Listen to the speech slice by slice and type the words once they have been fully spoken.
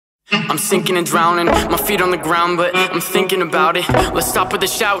I'm sinking and drowning, my feet on the ground, but I'm thinking about it. Let's stop with the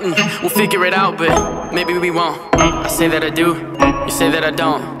shouting, we'll figure it out, but maybe we won't. I say that I do, you say that I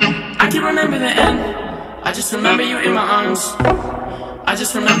don't. I can remember the end, I just remember you in my arms. I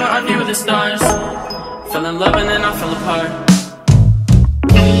just remember our view of the stars. Fell in love and then I fell apart.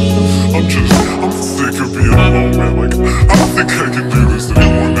 I'm sick of being alone, man. Like, I don't think I can do this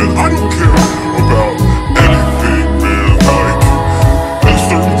anymore, man. I don't care about anything, man. Like, at a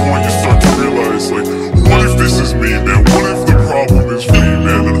certain point you start to realize, like, what if this is me, man? What if the problem is me,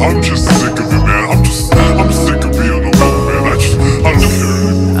 man? And I'm just sick of it, man. I'm sick of being alone, man. I don't care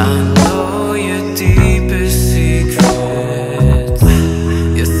anymore. I know your deepest secrets.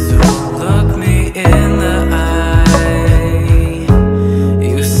 You still look me in the eye.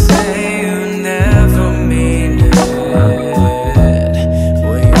 You say you never mean it.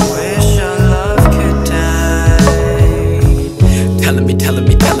 Well, you wish our love could die. Telling me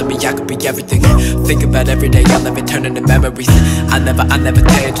I could be everything. Think about every day, I'll never turn into memories. I never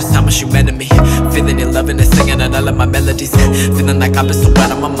tell you just how much you meant to me. Feeling you loving and singing on all of my melodies. Feeling like I've been so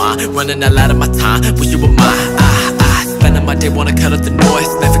out of my mind, running a lot of my time. Wish you were mine. Spending my day wanna cut out the noise.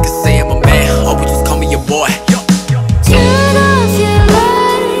 Never can say I'm a man, always just call me your boy. Turn off your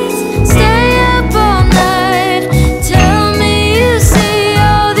lights, stay up all night. Tell me you see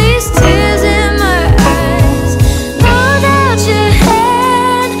all these tears in my eyes. Hold out your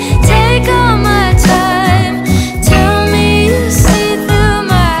hand, take all my time. Tell me you see through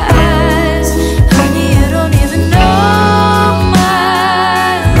my eyes. Honey, you don't even know my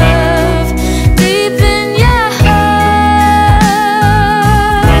love deep in your heart.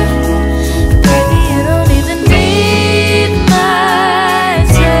 Baby, you don't even need my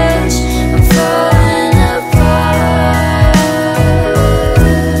touch. I'm falling apart.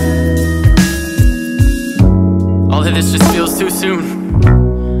 All of this just feels too soon.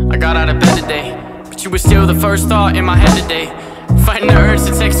 I got out of bed today, but you were still the first thought in my head today. Fighting the urge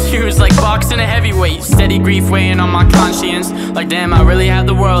to text you is like boxing a heavyweight. Steady grief weighing on my conscience. Like damn, I really had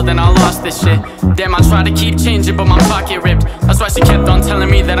the world and I lost this shit. Damn, I tried to keep changing but my pocket ripped. That's why she kept on telling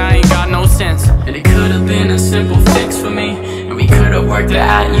me that I ain't got no sense. And it could've been a simple fix for me, and we could've worked it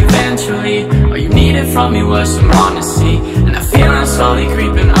out eventually. All you needed from me was some honesty, and that feeling slowly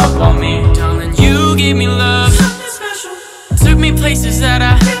creeping up on me. Darling, you gave me love, something special. Took me places that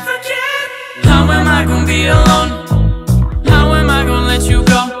I can't forget. How am I gonna be alone?